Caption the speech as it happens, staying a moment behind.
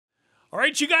All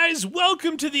right, you guys,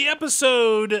 welcome to the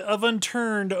episode of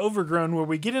Unturned, Overgrown, where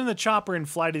we get in the chopper and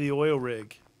fly to the oil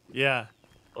rig. Yeah.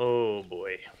 Oh,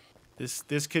 boy.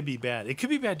 This could be bad. It could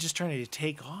be bad just trying to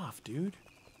take off, dude.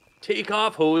 Take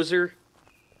off, hoser.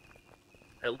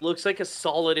 It looks like a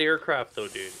solid aircraft, though,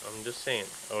 dude. I'm just saying.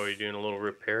 Oh, you're doing a little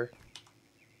repair?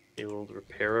 A little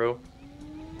reparo?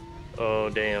 Oh,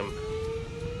 damn.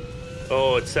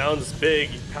 Oh, it sounds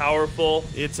big, powerful.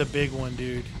 It's a big one,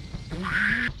 dude.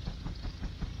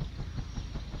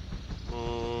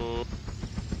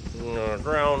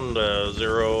 Ground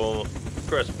zero.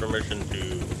 Request permission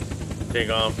to take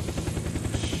off.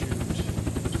 Shoot.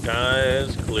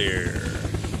 Skies clear.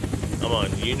 Come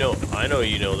on, I know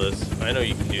you know this. I know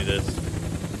you can do this.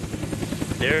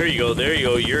 There you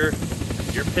go, You're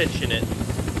pitching it.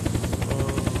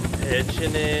 Oh.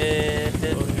 Pitching it.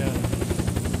 Oh, yeah.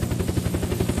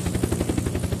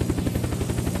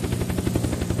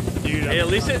 Dude, Hey, at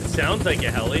least it sounds like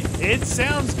a heli. It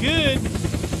sounds good.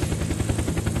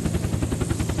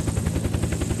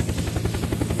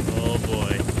 Oh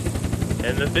boy.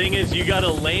 And the thing is, you gotta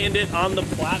land it on the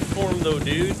platform though,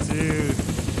 dude. Dude.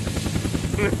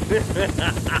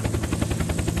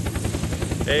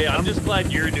 Hey, I'm just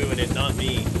glad you're doing it, not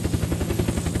me.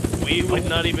 We would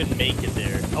not even make it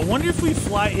there. I wonder if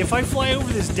I fly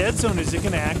over this dead zone, is it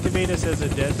gonna activate us as a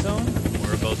dead zone?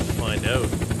 We're about to find out.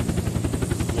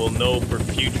 We'll know for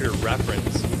future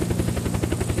reference.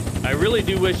 I really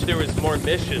do wish there was more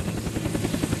missions.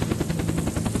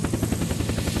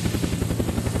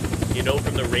 You know,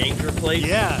 from the Ranger place?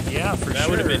 Yeah, for sure. That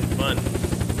would have been fun.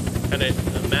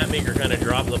 The map maker kind of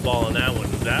dropped the ball on that one.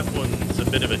 That one's a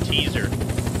bit of a teaser.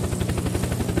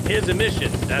 Here's a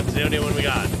mission. That's the only one we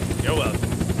got. You're welcome.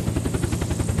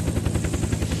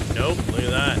 Nope, look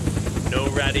at that. No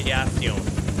radiation.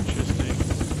 Interesting.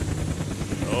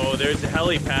 Oh, there's a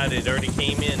helipad. It already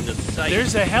came in the site.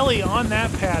 There's a heli on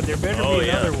that pad. There better be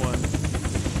another one.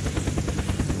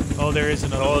 Oh, there is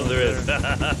another one. Oh, there is.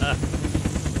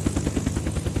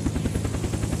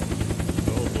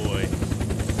 Oh, boy.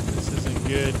 This isn't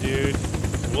good, dude.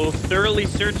 We'll thoroughly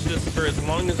search this for as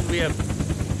long as we have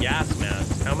gas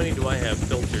masks. How many do I have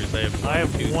filters? I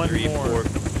have 1, 2, one 3, more. 4,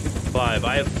 5.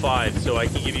 I have 5, so I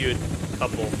can give you a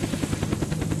couple.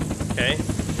 Okay?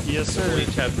 Yes, sir. We'll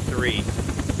each have 3.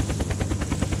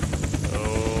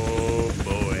 Oh,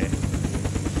 boy.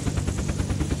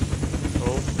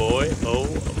 Oh, boy. Oh,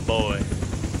 boy.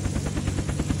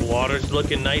 Water's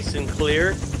looking nice and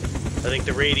clear. I think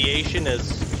the radiation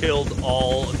has killed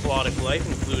all aquatic life,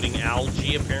 including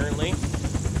algae, apparently.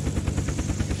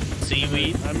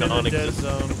 Seaweed, I'm in the dead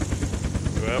zone.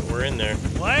 Well, we're in there.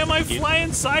 Why am I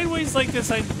flying sideways like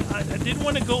this? I didn't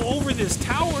want to go over this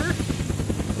tower.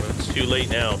 Well, it's too late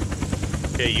now.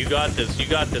 Okay, you got this. You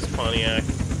got this, Pontiac.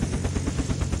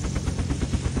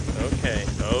 Okay.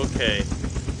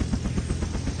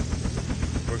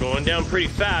 We're going down pretty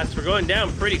fast.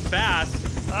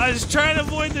 I was trying to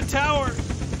avoid the tower.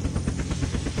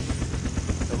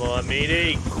 Come on,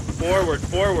 matey.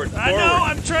 Forward. I know,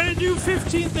 I'm trying to do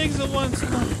 15 things at once.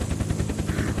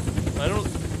 I don't...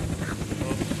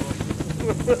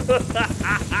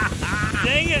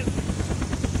 Dang it.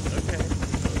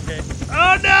 Okay.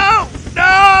 Oh, no! No,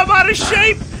 I'm out of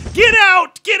shape! Get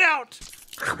out!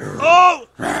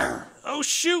 Oh,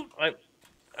 shoot!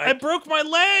 I broke my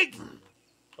leg!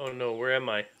 Oh, no, where am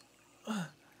I?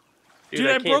 Dude,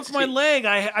 I broke my leg.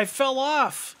 I fell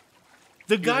off.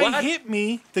 The guy hit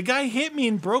me. The guy hit me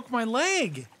and broke my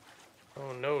leg.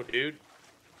 Oh, no, dude.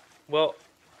 Well,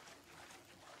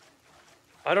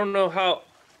 I don't know how...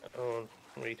 Oh,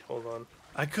 wait, hold on.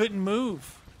 I couldn't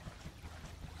move.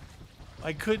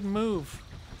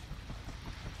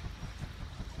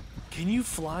 Can you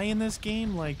fly in this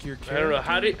game like your character? I don't know.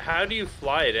 How do you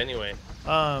fly it anyway?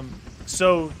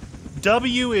 So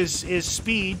W is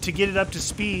speed to get it up to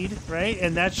speed, right?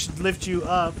 And that should lift you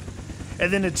up. And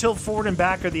then the tilt forward and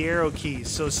back are the arrow keys.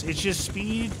 So it's just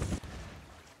speed.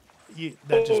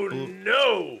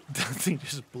 No! That thing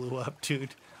just blew up,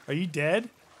 dude. Are you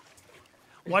dead?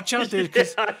 Watch out, dude.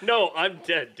 No, I'm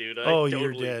dead, dude.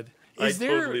 You're dead.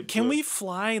 Can we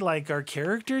fly like our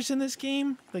characters in this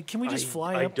game? Like, can we just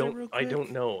fly up there real quick? I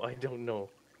don't know.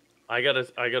 I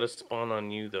gotta spawn on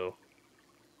you though.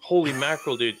 Holy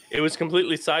mackerel, dude! It was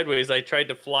completely sideways. I tried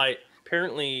to fly.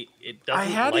 Apparently, it doesn't. I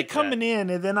had like it coming in,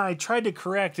 and then I tried to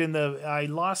correct, and I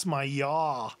lost my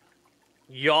yaw.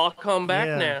 Yaw, come back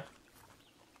now.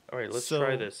 All right, let's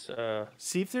try this.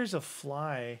 See if there's a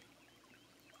fly.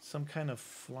 Some kind of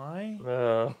fly?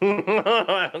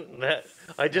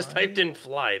 I just typed in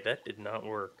fly. That did not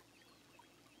work.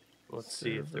 Let's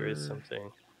see if there is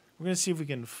something. We're gonna see if we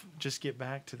can just get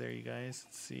back to there, you guys.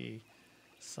 Let's see.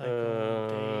 Cycle,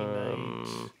 day,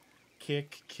 night,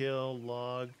 kick, kill,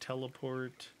 log,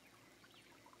 teleport.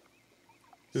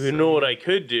 You know what I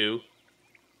could do?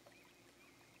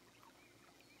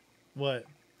 What?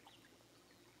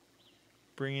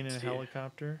 Bring in a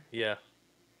helicopter? Yeah.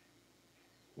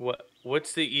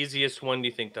 What's the easiest one, do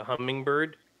you think? The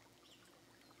hummingbird?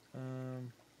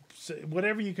 So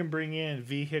whatever you can bring in,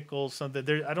 vehicle, something.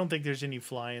 There, I don't think there's any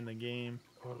fly in the game.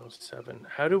 107.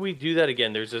 How do we do that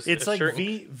again? There's this. It's like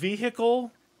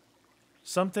vehicle,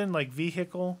 something like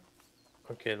vehicle.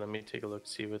 Okay, let me take a look,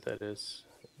 see what that is.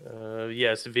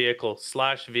 Yes, vehicle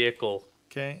 / vehicle.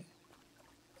 Okay.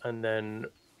 And then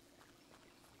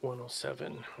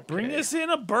 107. Okay. Bring us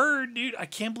in a bird, dude. I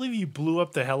can't believe you blew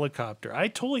up the helicopter. I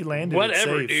totally landed it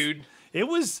safe. Dude. It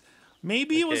was.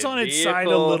 Maybe it was on its side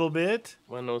a little bit.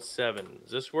 107.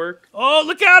 Does this work? Oh,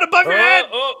 look out above your head!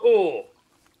 Oh.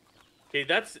 Okay,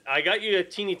 I got you a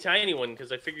teeny tiny one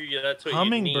because I figured that's what you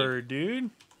need. Hummingbird, dude.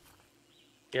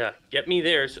 Yeah, get me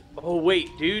there. Oh,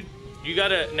 wait, dude. You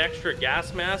got an extra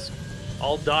gas mask?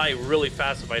 I'll die really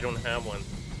fast if I don't have one.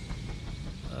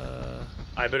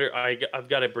 I've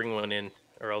got to bring one in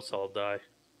or else I'll die.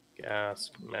 Gas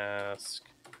mask.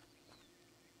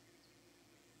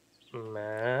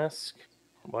 Mask.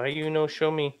 Why you no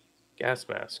show me gas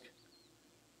mask?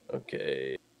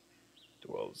 Okay.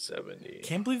 1270.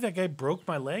 Can't believe that guy broke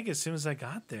my leg as soon as I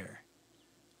got there.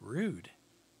 Rude.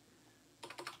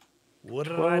 What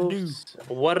did I do?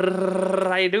 What did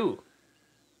I do?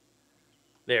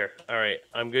 There. All right.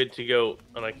 I'm good to go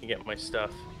and I can get my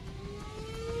stuff.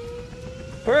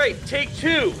 All right. Take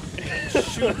 2.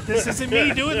 Shoot, this isn't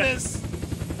me doing this.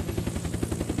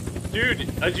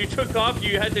 Dude, as you took off,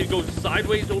 you had to go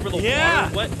sideways over the water.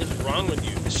 What is wrong with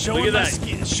you? Showing my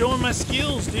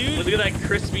skills, dude. Look at that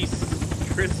crispy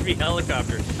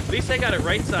helicopter. At least I got it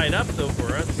right side up, though,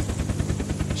 for us.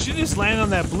 Should just land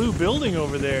on that blue building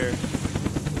over there.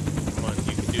 Come on,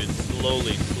 you can do it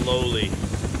slowly.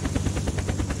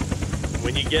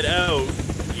 When you get out,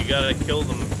 you gotta kill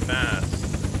them fast.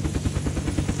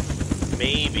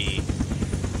 Maybe.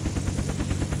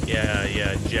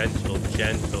 Yeah, gentle.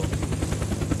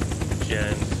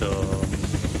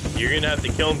 You're gonna have to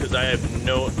kill him because I have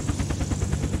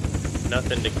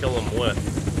nothing to kill him with.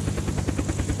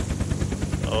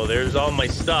 Oh, there's all my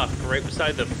stuff right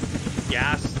beside the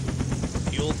gas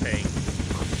fuel tank.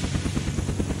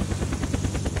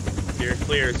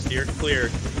 Steer clear.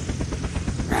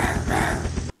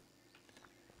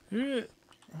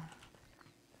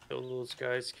 Kill those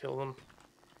guys, kill them.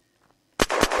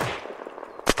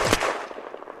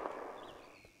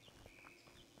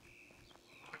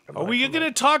 Are we going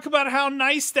to talk about how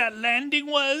nice that landing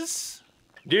was?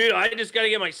 Dude, I just got to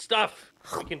get my stuff.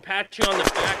 We can pat you on the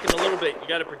back in a little bit. You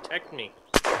got to protect me.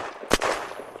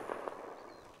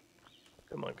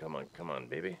 Come on,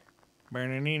 baby.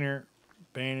 Burning in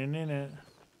it.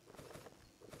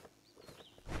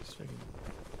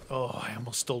 Oh, I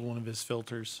almost stole one of his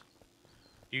filters.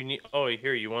 You need? Oh,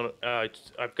 here. You want?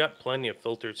 I've got plenty of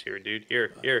filters here, dude.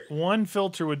 Here. One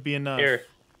filter would be enough. Here.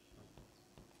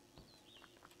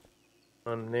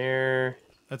 On there.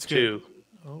 That's 2. Good.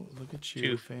 Oh, look at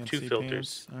you, fancy 2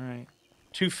 filters. Pants. All right.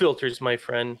 2 filters, my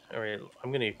friend. All right,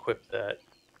 I'm gonna equip that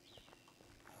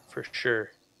for sure.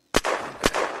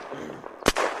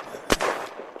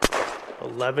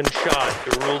 11 shots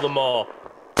to rule them all.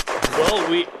 Well,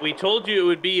 we told you it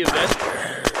would be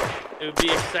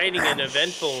exciting and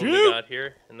eventful when we got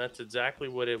here, and that's exactly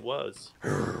what it was.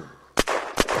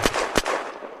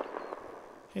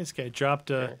 This guy dropped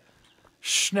a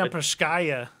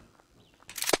Schneppeskaya.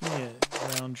 Yeah,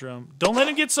 round drum. Don't let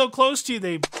him get so close to you.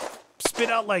 They spit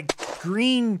out like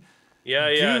green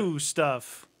goo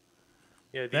stuff.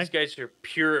 Yeah, these guys are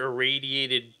pure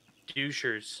irradiated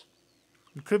douchers.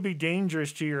 It could be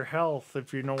dangerous to your health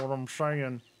if you know what I'm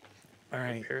saying. All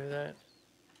right. Repair that.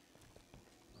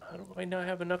 How do I not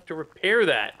have enough to repair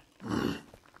that?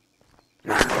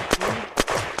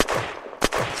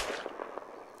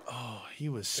 Oh, he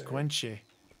was squinchy.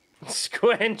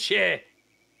 Squinchy.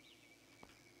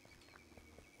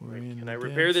 Can I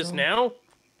repair this now?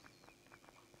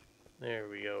 There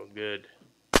we go. Good.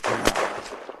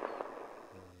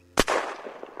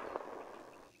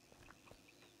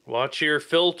 Watch your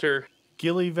filter.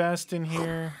 Ghillie vest in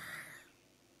here.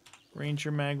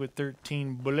 Ranger mag with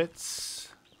 13 bullets.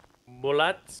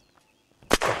 Bullets.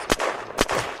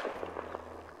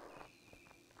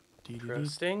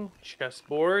 Interesting.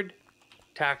 Chessboard.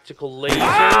 Tactical laser.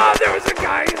 Ah, there was a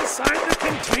guy inside the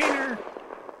container.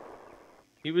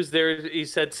 He was there. He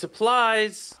said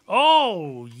supplies.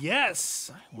 Oh,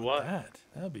 yes. I want What? that.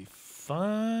 That'd be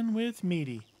fun with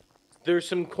meaty. There's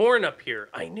some corn up here.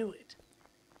 I knew it.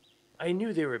 I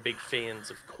knew they were big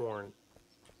fans of corn.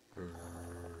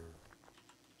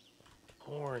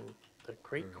 Corn. The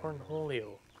great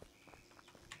cornholio.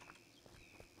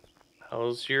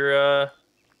 How's your,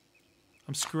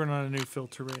 I'm screwing on a new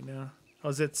filter right now. I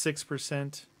was at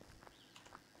 6%.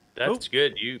 That's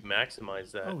good. You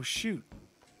maximize that. Oh, shoot.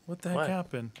 What the heck What?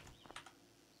 happened?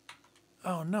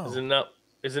 Oh, no.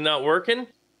 Is it not working?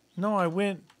 No, I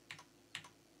went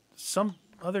some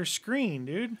other screen,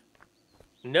 dude.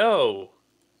 No.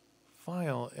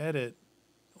 File, edit.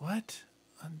 What?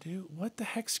 Undo. What the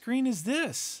heck screen is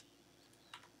this?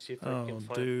 See if I Oh, can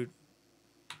find dude.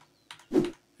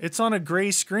 It's on a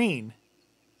gray screen.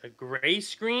 a gray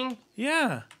screen.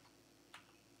 Yeah.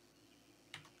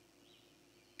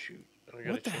 Shoot. I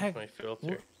gotta What the change heck? my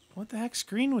filter. What the heck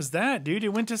screen was that, dude? It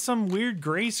went to some weird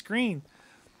gray screen.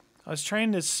 I was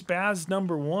trying to spaz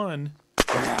number 1.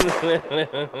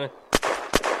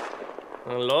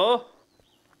 Hello?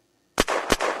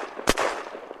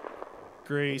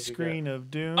 Gray screen of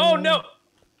doom. Oh, no!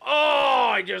 Oh,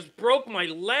 I just broke my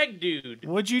leg, dude.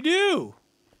 What'd you do?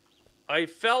 I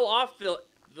fell off the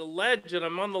ledge and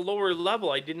I'm on the lower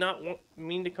level. I did not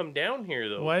mean to come down here,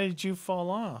 though. Why did you fall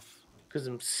off? Because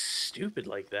I'm stupid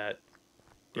like that.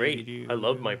 Great. Dude. I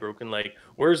love my broken leg.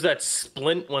 Where's that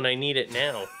splint when I need it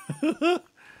now?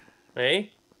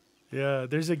 Hey? Yeah,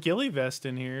 there's a ghillie vest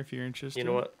in here if you're interested. You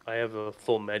know what? I have a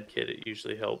full med kit. It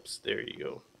usually helps. There you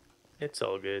go. It's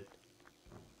all good.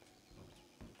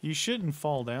 You shouldn't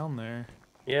fall down there.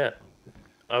 Yeah.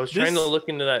 I was trying to look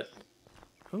into that.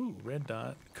 Ooh, red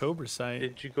dot. Cobra sight.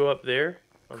 Did you go up there?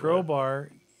 Crowbar.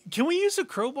 Can we use a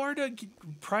crowbar to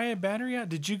pry a battery out?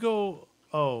 Did you go...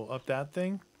 Oh, up that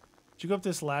thing? Did you go up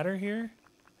this ladder here?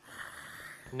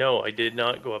 No, I did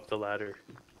not go up the ladder.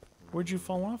 Where'd you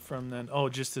fall off from then? Oh,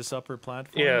 just this upper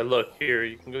platform? Yeah, look, here.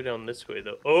 You can go down this way,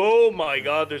 though. Oh, my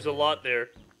God. There's a lot there.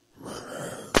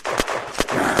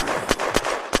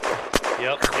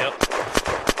 Yep.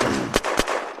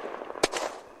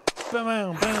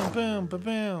 Bam, bam, bam, bam,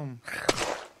 bam.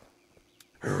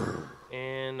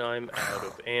 And I'm out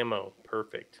of ammo.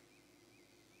 Perfect.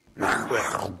 Quick.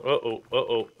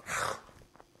 Uh-oh.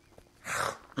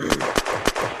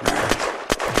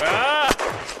 Ah!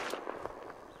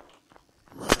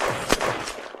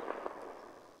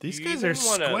 These guys are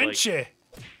squinchy.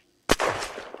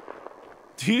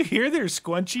 Do you hear their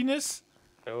squinchiness?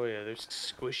 Oh, yeah, they're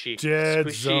squishy. Dead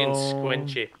squishy zone. and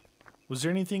squinchy. Was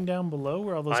there anything down below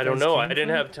where all those I don't guys know. came I didn't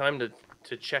from? have time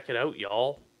to check it out,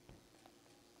 y'all.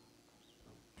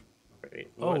 Right,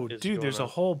 Oh, dude, there's a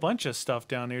whole bunch of stuff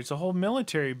down here. It's a whole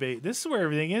military base. This is where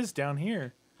everything is down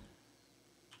here.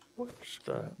 What's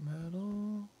Scrap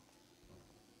metal.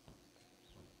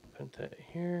 Put that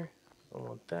here. I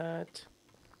want that.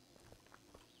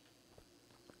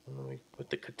 And then we put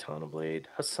the katana blade.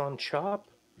 Hassan chop.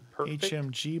 Perfect.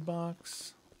 HMG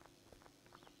box.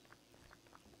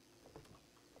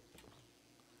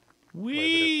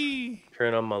 Wee!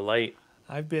 Turn on my light.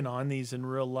 I've been on these in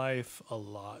real life a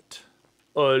lot.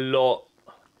 A lot.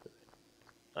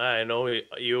 I know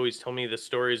you always tell me the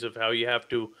stories of how you have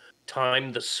to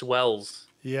time the swells.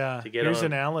 Yeah, To get here's on.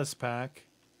 an Alice pack.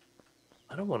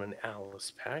 I don't want an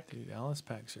Alice pack. Dude, Alice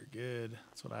packs are good.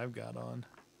 That's what I've got on.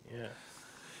 Yeah.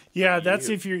 Yeah, For that's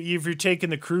you. if you're taking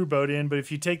the crew boat in, but if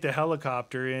you take the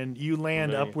helicopter in, you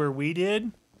land Right. up where we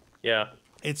did, Yeah.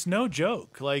 it's no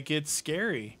joke. Like, it's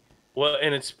scary. Well,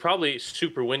 and it's probably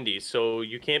super windy, so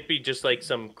you can't be just like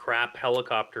some crap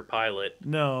helicopter pilot.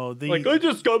 No, Like, I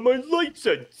just got my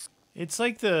license. it's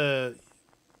like the,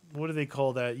 what do they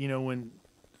call that? You know, when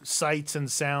sights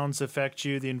and sounds affect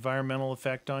you, the environmental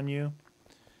effect on you.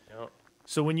 Yeah.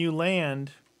 So when you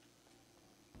land,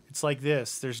 it's like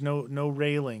this. There's no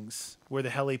railings where the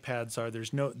helipads are.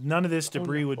 There's none of this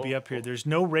debris would be up here. There's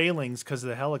no railings because of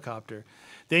the helicopter.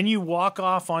 Then you walk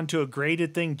off onto a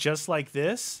graded thing just like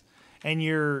this, and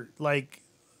you're like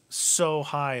so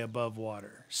high above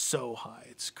water. So high.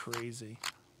 It's crazy.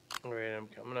 All right, I'm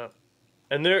coming up.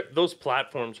 And those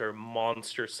platforms are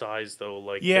monster size, though.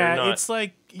 Like, Yeah, they're not... it's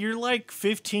like you're like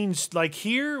 15. Like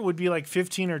here would be like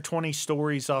 15 or 20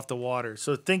 stories off the water.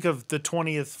 So think of the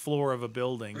 20th floor of a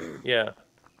building. Yeah,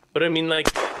 but I mean, like,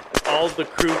 all the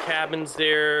crew cabins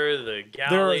there, the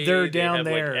galley. They're they down have,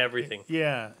 there. Like, everything.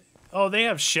 Yeah. Oh, they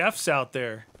have chefs out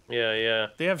there. Yeah.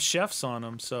 They have chefs on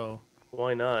them. So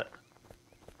Why not?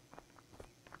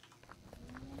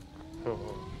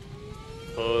 Oh.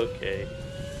 Okay.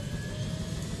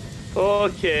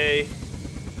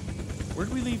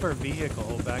 Where'd we leave our vehicle?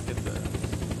 Oh, back at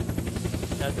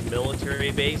the military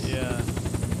base. Yeah.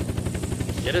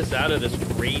 Get us out of this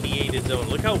radiated zone.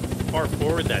 Look how far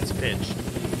forward that's pitched.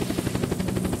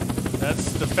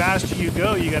 That's the faster you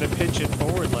go, you gotta pitch it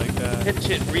forward like that.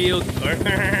 Pitch it real.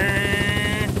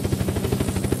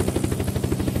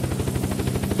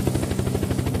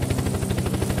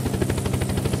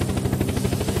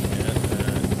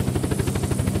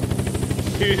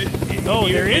 Dude, oh,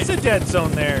 there is a dead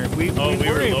zone there. We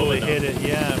were able to enough. hit it.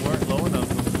 Yeah, we weren't low enough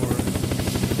before.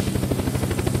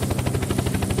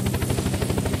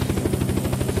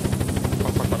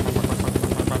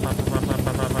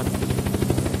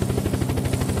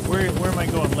 Where am I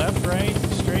going? Left, right,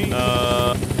 straight?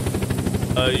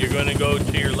 You're gonna go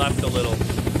to your left a little.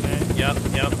 Okay. Yep.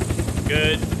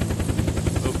 Good.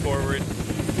 Go forward.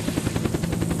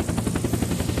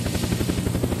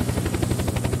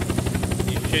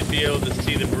 Should be able to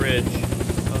see the bridge.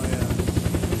 Oh yeah.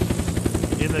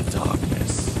 In the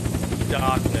darkness.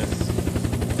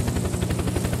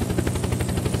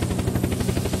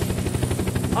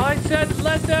 I said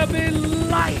let there be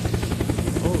light.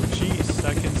 Oh jeez,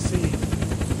 I can see.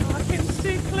 I can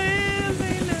see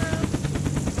clearly now.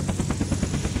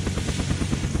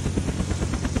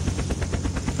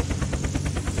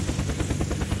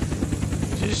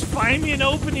 Just find me an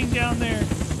opening down there.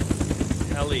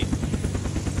 Heli.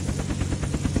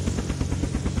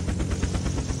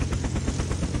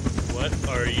 What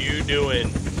are you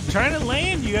doing? Trying to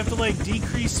land, you have to like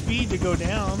decrease speed to go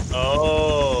down.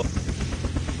 Oh.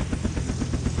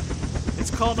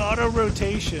 It's called auto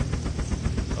rotation.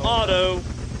 Oh, Auto.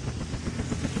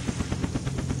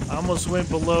 I almost went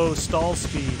below stall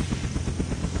speed.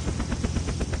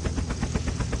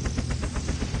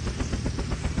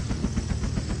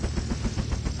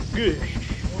 Good.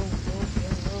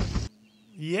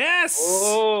 Yes!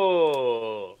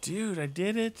 Oh. Dude, I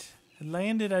did it. It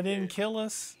landed. I didn't kill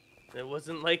us. It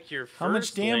wasn't like your first How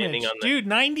much damage? landing on Dude,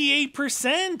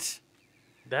 98%.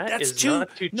 That's That's two.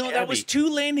 not too No, that was shabby. 2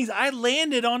 landings. I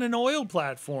landed on an oil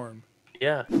platform.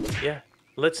 Yeah.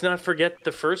 Let's not forget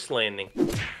the first landing.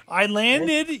 I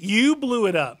landed. You blew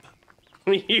it up.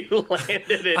 You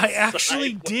landed it. I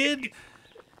actually did.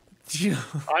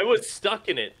 I was stuck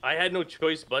in it. I had no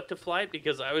choice but to fly it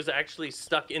because I was actually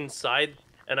stuck inside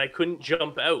and I couldn't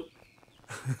jump out.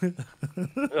 And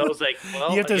I was like,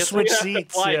 well, You have to I guess switch I'm gonna have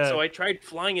seats, to fly it. yeah. So I tried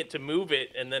flying it to move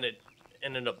it, and then it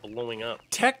ended up blowing up.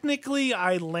 Technically,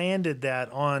 I landed that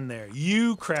on there.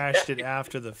 You crashed it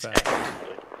after the fact.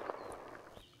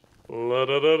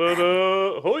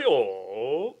 La-da-da-da-da.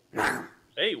 Hoyo.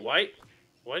 Hey, why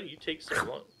do you take so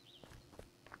long?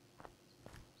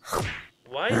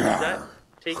 Why is that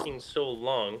taking so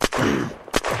long?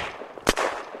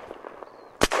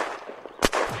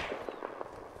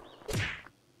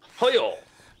 Hoyo.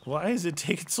 Why is it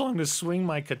taking so long to swing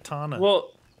my katana?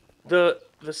 Well, the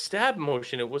stab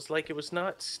motion, it was like it was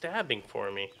not stabbing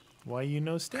for me. Why you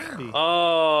know stabby?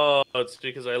 Oh, it's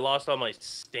because I lost all my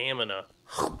stamina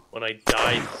when I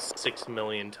died 6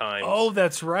 million times. Oh,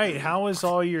 that's right. How is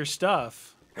all your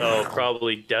stuff? Oh,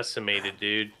 probably decimated,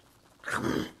 dude.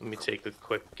 Let me take a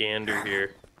quick gander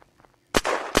here.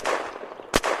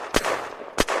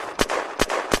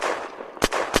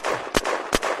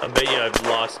 I bet you I've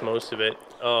lost most of it.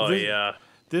 Oh, yeah.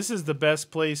 This is the best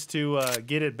place to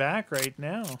get it back right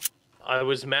now. I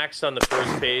was maxed on the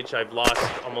first page. I've lost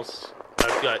almost...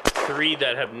 I've got 3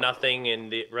 that have nothing,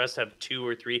 and the rest have 2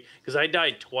 or 3. Because I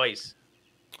died twice.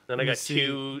 Then I got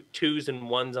 2s and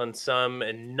 1s on some,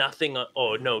 and nothing on...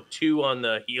 Oh, no, 2 on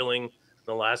the healing.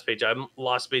 The last page. I've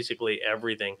lost basically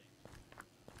everything.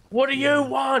 What do you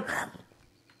want?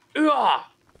 Ugh!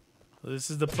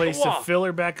 This is the place to fill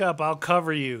her back up. I'll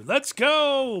cover you. Let's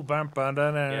go!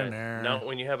 Yeah, not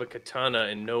when you have a katana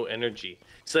and no energy.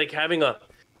 It's like having a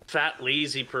fat,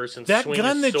 lazy person swing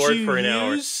a sword for an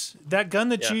hour. That gun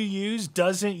that you use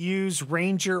doesn't use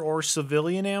Ranger or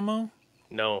civilian ammo?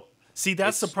 No. See,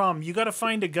 that's the problem. You got to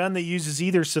find a gun that uses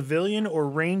either civilian or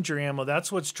Ranger ammo.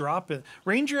 That's what's dropping.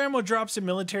 Ranger ammo drops at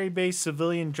military base.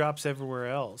 Civilian drops everywhere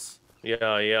else.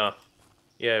 Yeah.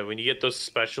 Yeah, when you get those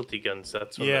specialty guns,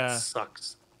 that's when that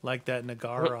sucks. Like that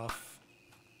Nagaroff.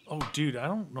 Oh, dude, I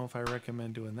don't know if I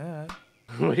recommend doing that.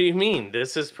 What do you mean?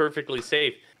 This is perfectly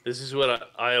safe. This is what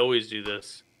I always do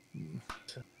this.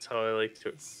 That's how I like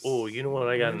to... Oh, you know what?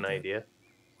 I got an idea.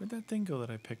 Where'd that thing go that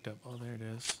I picked up? Oh, there it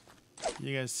is.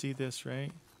 You guys see this,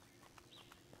 right?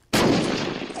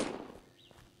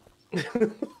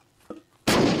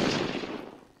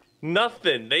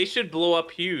 Nothing. They should blow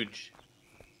up huge.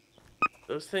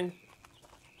 Those things...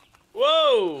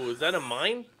 Whoa! Is that a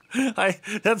mine?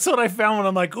 That's what I found when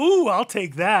I'm like, ooh, I'll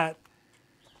take that.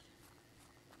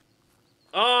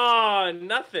 Oh,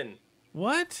 nothing.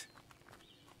 What?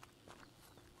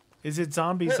 Is it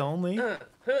zombies only?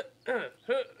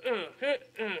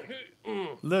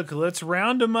 Look, let's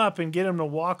round them up and get them to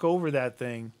walk over that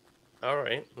thing. All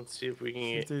right, let's see if we can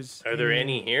get... There's Are there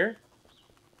any here?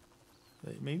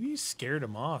 Maybe you scared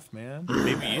him off, man.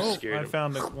 Maybe you scared him. I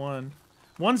found one.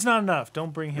 One's not enough.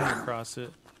 Don't bring him across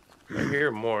it. I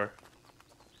hear more.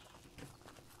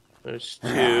 There's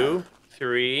 2,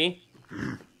 3.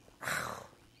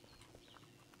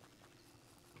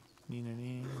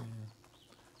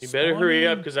 You better hurry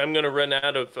up, because I'm going to run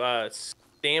out of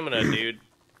stamina, dude.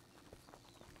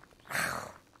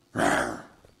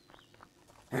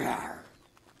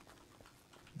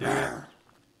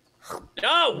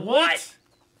 Oh, what?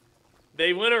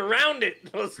 They went around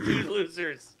it, those 2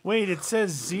 losers. Wait, it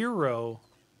says 0.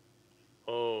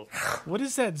 Oh. What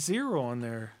is that 0 on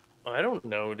there? I don't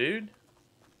know, dude.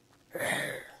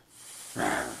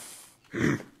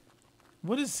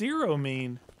 What does 0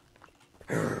 mean?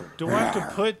 Do I have to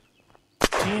put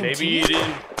TNT? Maybe you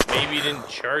didn't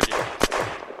charge it.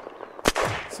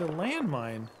 It's a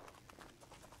landmine.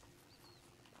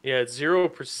 Yeah, it's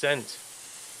 0%.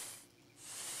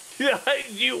 Yeah,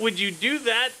 would you do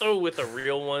that though with a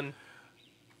real one?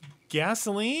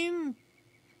 Gasoline?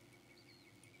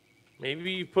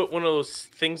 Maybe you put one of those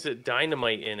things that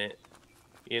dynamite in it.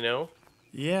 You know?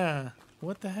 Yeah.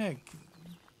 What the heck?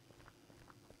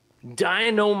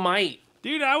 Dynamite.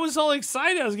 Dude, I was all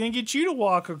excited. I was going to get you to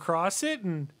walk across it,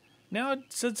 and now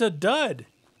it's a dud.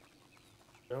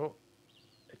 No.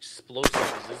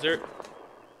 Explosives. Is there...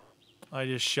 I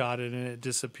just shot it, and it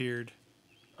disappeared.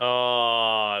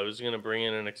 Oh, I was going to bring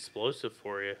in an explosive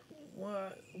for you.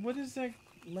 What is that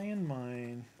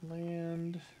landmine?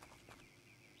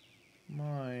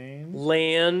 Mine.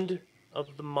 Land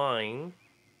of the mine.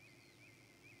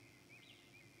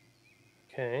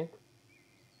 Okay.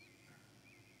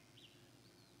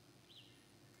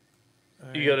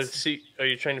 You gotta see. Are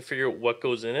you trying to figure out what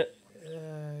goes in it?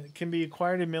 Can be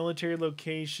acquired in military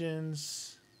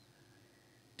locations.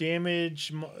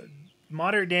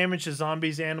 Moderate damage to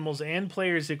zombies, animals, and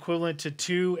players equivalent to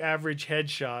 2 average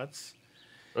headshots.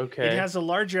 Okay. It has a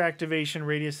larger activation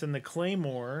radius than the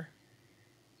Claymore.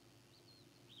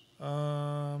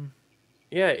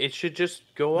 Yeah, it should just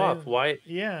go off. Why?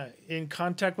 Yeah, in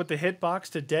contact with the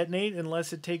hitbox to detonate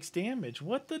unless it takes damage.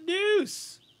 What the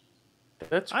deuce?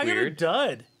 That's weird. I got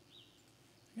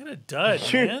a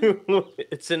dud, man.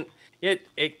 It's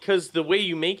because the way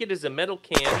you make it is a metal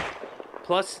can,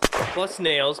 plus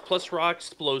nails, plus raw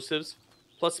explosives,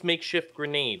 plus makeshift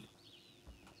grenade.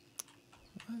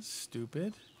 That's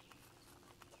stupid.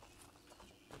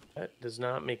 That does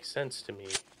not make sense to me.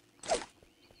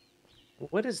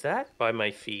 What is that by my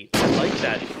feet? I like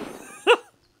that.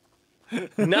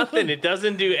 Nothing. It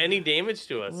doesn't do any damage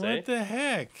to us, What the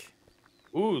heck?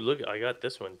 Ooh, look, I got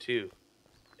this one too.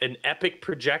 An epic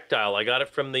projectile. I got it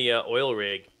from the oil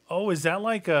rig. Oh, is that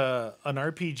like an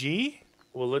RPG?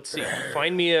 Well, let's see.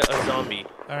 Find me a zombie.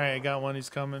 All right, I got one. He's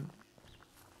coming.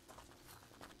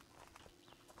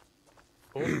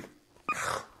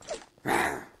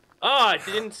 Oh, it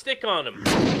didn't stick on him.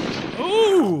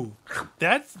 Ooh,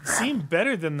 that seemed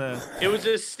better than the... It was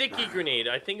a sticky grenade.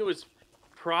 I think it was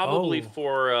probably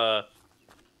for...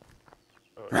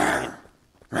 I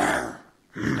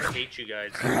hate you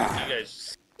guys. You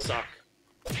guys suck.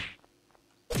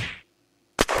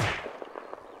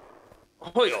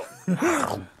 Oh, yo.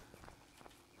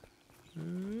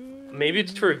 Maybe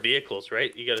it's for vehicles,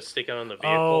 right? You got to stick it on the vehicle.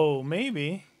 Oh,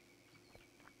 maybe.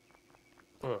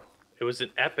 Oh, it was an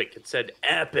epic. It said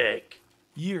epic.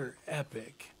 You're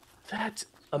epic. That's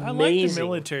amazing. I like the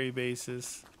military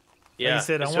bases. Yeah, like I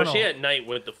said, especially at night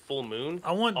with the full moon.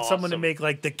 I want someone to make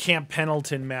like the Camp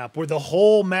Pendleton map, where the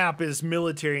whole map is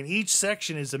military and each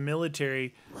section is a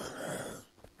military.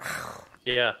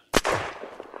 Yeah.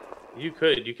 You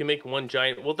can make one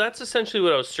giant... Well, that's essentially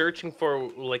what I was searching for,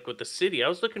 like, with the city. I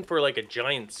was looking for, like, a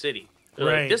giant city.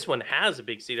 Right. Like, this one has a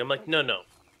big city. I'm like, no.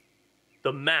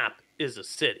 The map is a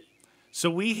city. So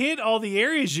we hit all the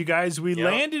areas, you guys. We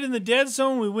landed in the dead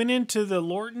zone. We went into the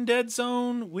Lorton dead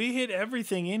zone. We hit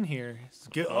everything in here.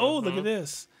 Oh, look at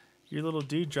this. Your little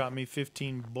dude dropped me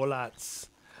 15 bullets.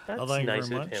 That's nice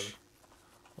of him.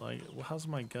 Like, how's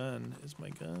my gun? My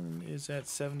gun is at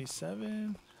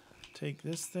 77. Take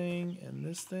this thing and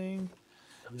this thing.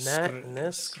 And that and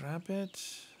this. Scrap it.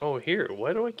 Oh, here.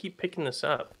 Why do I keep picking this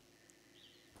up?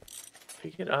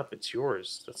 Pick it up. It's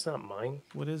yours. That's not mine.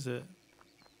 What is it?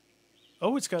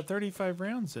 Oh, it's got 35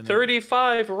 rounds in it.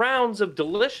 35 rounds of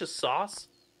delicious sauce.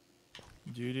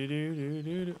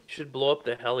 Do. Should blow up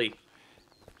the heli.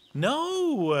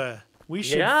 No! We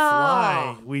should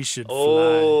fly. We should fly.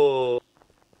 Oh.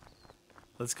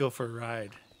 Let's go for a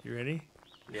ride. You ready?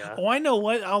 Yeah. Oh, I know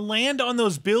what. I'll land on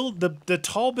those the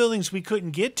tall buildings we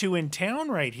couldn't get to in town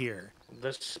right here.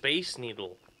 The Space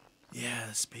Needle. Yeah,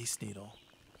 the Space Needle.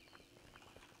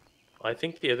 I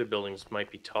think the other buildings might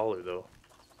be taller, though.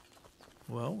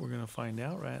 Well, we're going to find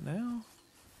out right now.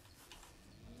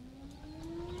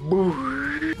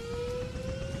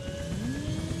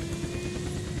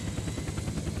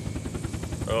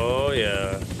 Oh,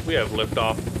 yeah. We have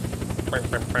liftoff.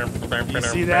 You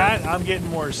see that? I'm getting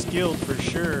more skilled for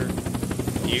sure.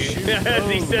 He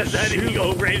says that and you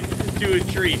go right to a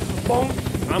tree. Boom!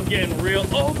 I'm getting real.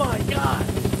 Oh my god!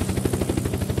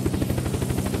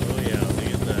 Oh yeah, look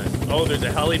at that. Oh, there's a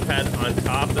helipad on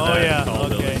top of that. Oh yeah, tall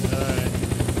okay, building. alright.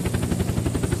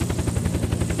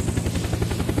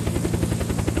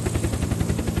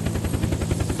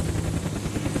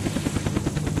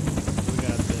 We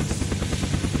got this.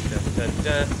 Dun,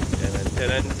 dun, dun,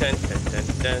 dun, dun, dun, dun,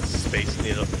 dun. Space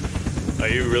Needle. Are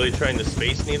you really trying the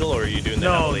Space Needle, or are you doing the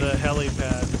No, the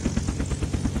helipad.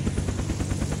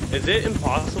 Is it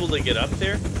impossible to get up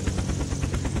there?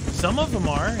 Some of them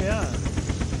are, yeah.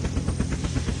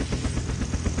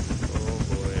 Oh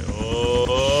boy.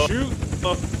 Oh. Shoot!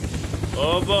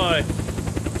 Oh boy.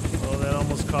 Oh, that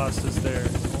almost cost us there.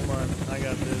 Hold on, I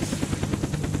got this.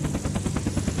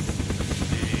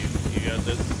 You got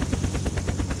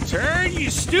this. Turn, you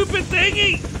stupid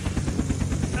thingy!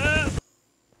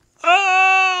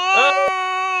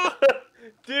 Oh!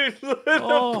 Dude, the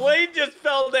plane just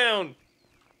fell down.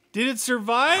 Did it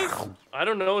survive? I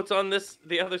don't know. It's on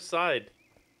the other side.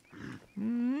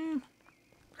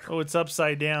 Oh, it's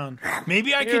upside down.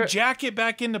 Maybe I could jack it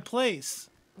back into place.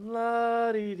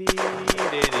 La dee dee dee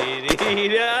dee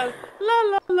da, la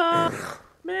la la.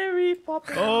 Mary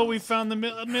Poppins. Oh, we found the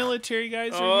military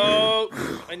guys. Oh,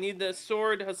 I need the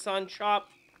sword, Hassan Chop.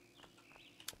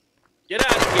 Get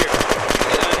out of here.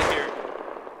 Get out of here.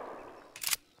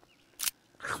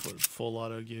 That's what full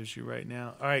auto gives you right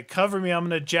now. All right, cover me. I'm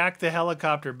going to jack the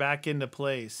helicopter back into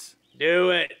place.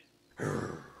 Do it. This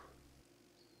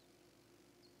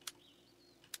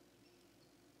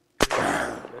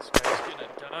guy's gonna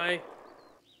die.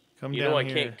 Come you down know I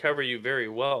here. can't cover you very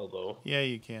well, though. Yeah,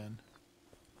 you can.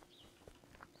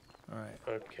 All right.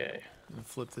 Okay. I'm going to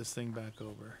flip this thing back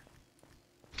over.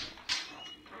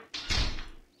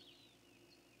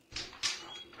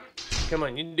 Come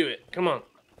on, you can do it. Come on.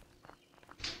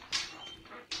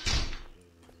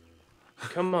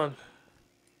 Come on.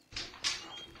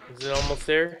 Is it almost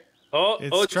there? Oh,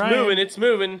 it's trying. moving. It's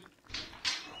moving.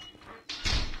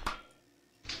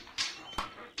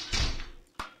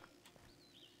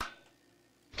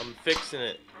 I'm fixing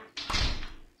it.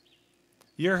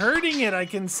 You're hurting it. I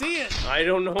can see it. I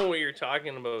don't know what you're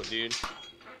talking about, dude.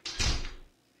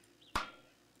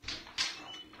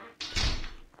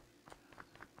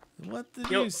 What the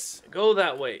deuce? Go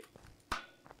that way.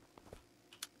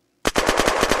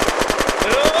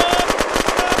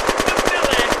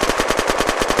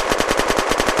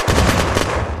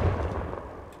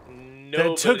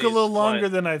 That took a little longer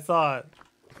than I thought.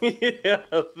 Yeah.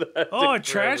 Oh, a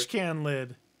trash can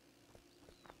lid.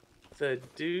 The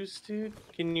deuce, dude.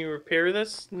 Can you repair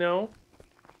this? No.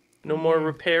 No more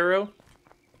reparo.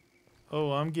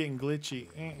 Oh, I'm getting glitchy.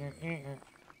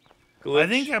 Glitch. I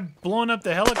think I've blown up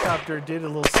the helicopter. Did a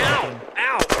little something.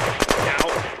 Ow! Ow!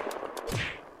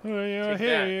 Oh, yeah,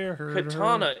 Take that.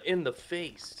 Katana in the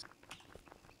face.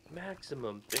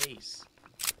 Maximum base.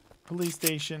 Police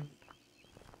station.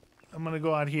 I'm gonna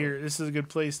go out here. This is a good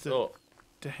place to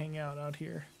hang out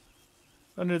here.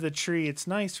 Under the tree. It's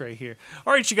nice right here.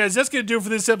 All right, you guys. That's gonna do it for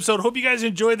this episode. Hope you guys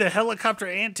enjoyed the helicopter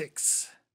antics.